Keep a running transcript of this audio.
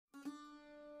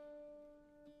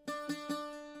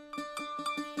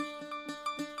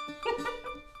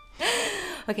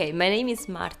Okay, my name is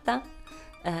Marta,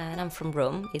 and I'm from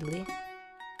Rome, Italy.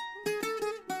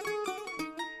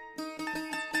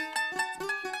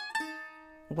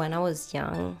 When I was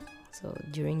young, so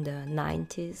during the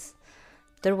 90s,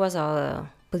 there was a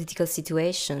political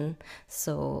situation.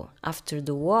 So after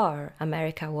the war,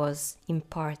 America was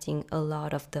importing a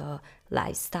lot of the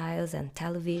lifestyles and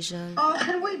television. Oh,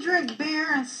 can we drink beer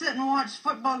and sit and watch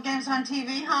football games on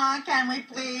TV, huh? Can we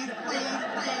please, please,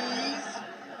 please?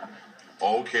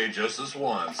 Okay, just this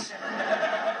once.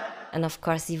 And of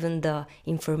course, even the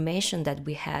information that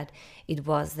we had, it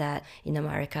was that in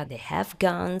America they have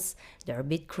guns, they're a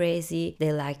bit crazy,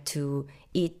 they like to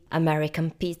eat American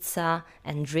pizza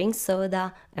and drink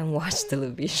soda and watch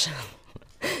television.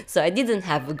 So I didn't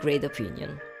have a great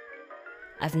opinion.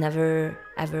 I've never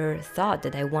ever thought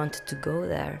that I wanted to go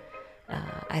there.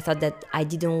 I thought that I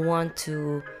didn't want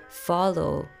to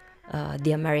follow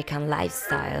the American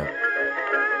lifestyle.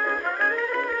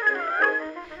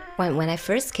 When I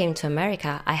first came to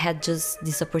America, I had just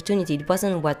this opportunity. It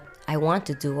wasn't what I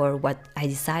wanted to do or what I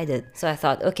decided. So I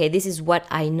thought, okay, this is what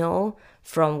I know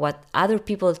from what other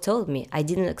people told me. I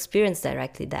didn't experience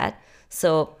directly that,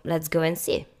 so let's go and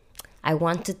see. I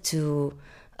wanted to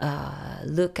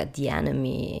look at the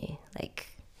enemy like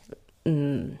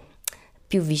più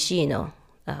vicino,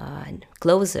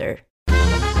 closer.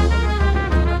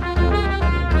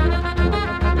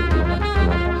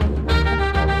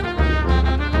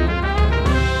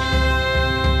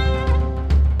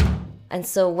 And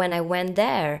so when I went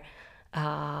there,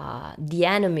 the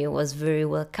enemy was very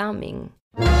welcoming.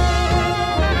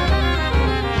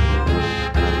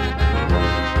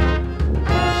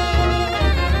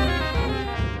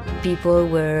 People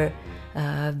were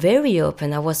very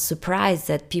open. I was surprised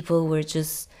that people were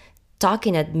just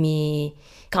talking at me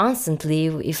constantly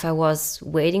if I was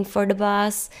waiting for the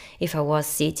bus, if I was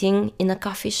sitting in a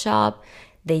coffee shop.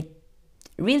 They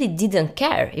really didn't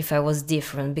care if I was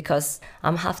different because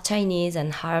I'm half Chinese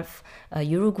and half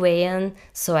Uruguayan,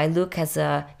 so I look as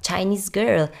a Chinese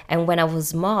girl. And when I was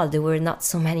small, there were not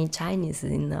so many Chinese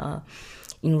in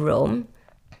Rome.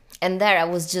 And there I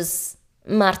was just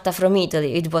Marta from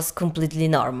Italy. It was completely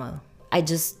normal. I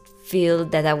just feel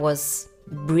that I was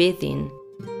breathing.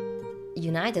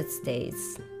 United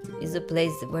States is a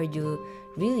place where you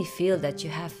really feel that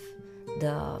you have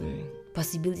the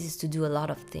possibilities to do a lot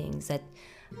of things, that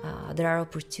there are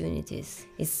opportunities.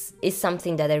 It's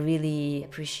something that I really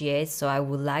appreciate, so I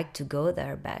would like to go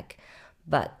there back.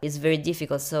 But it's very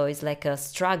difficult, so it's like a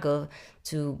struggle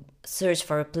to search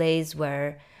for a place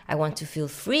where I want to feel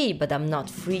free, but I'm not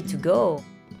free to go.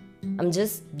 I'm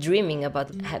just dreaming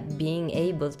about being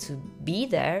able to be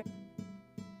there.